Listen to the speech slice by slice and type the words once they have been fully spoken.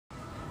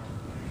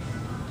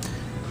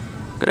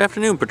Good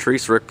afternoon,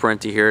 Patrice. Rick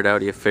Parenti here at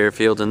Audi at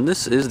Fairfield, and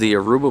this is the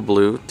Aruba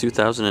Blue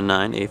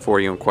 2009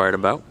 A4 you inquired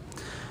about.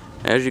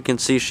 As you can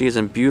see, she is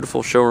in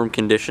beautiful showroom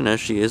condition as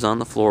she is on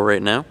the floor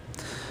right now.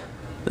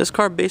 This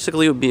car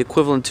basically would be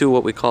equivalent to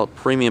what we call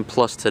Premium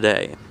Plus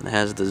today. It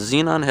has the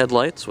xenon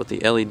headlights with the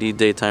LED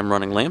daytime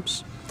running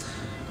lamps.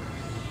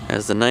 It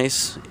has the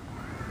nice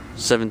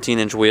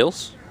 17-inch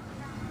wheels.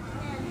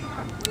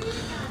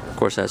 Of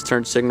course, it has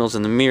turn signals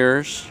in the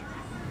mirrors.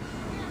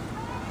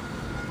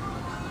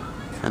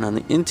 And on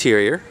the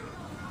interior,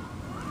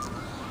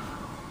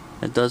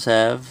 it does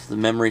have the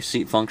memory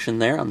seat function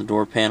there on the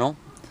door panel.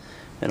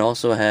 It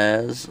also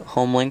has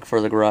home link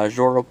for the garage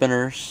door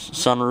openers,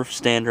 sunroof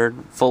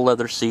standard, full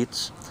leather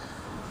seats,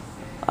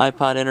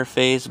 iPod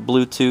interface,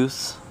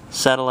 Bluetooth,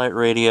 satellite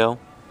radio,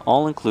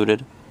 all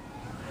included.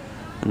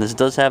 And this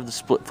does have the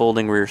split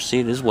folding rear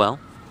seat as well.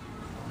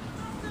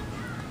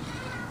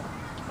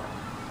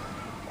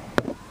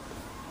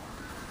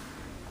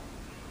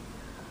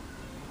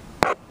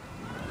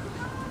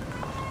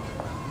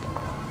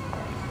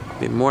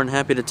 Be more than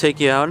happy to take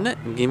you out in it,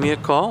 and give me a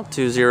call,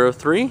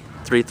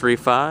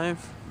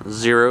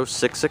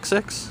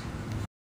 203-335-0666.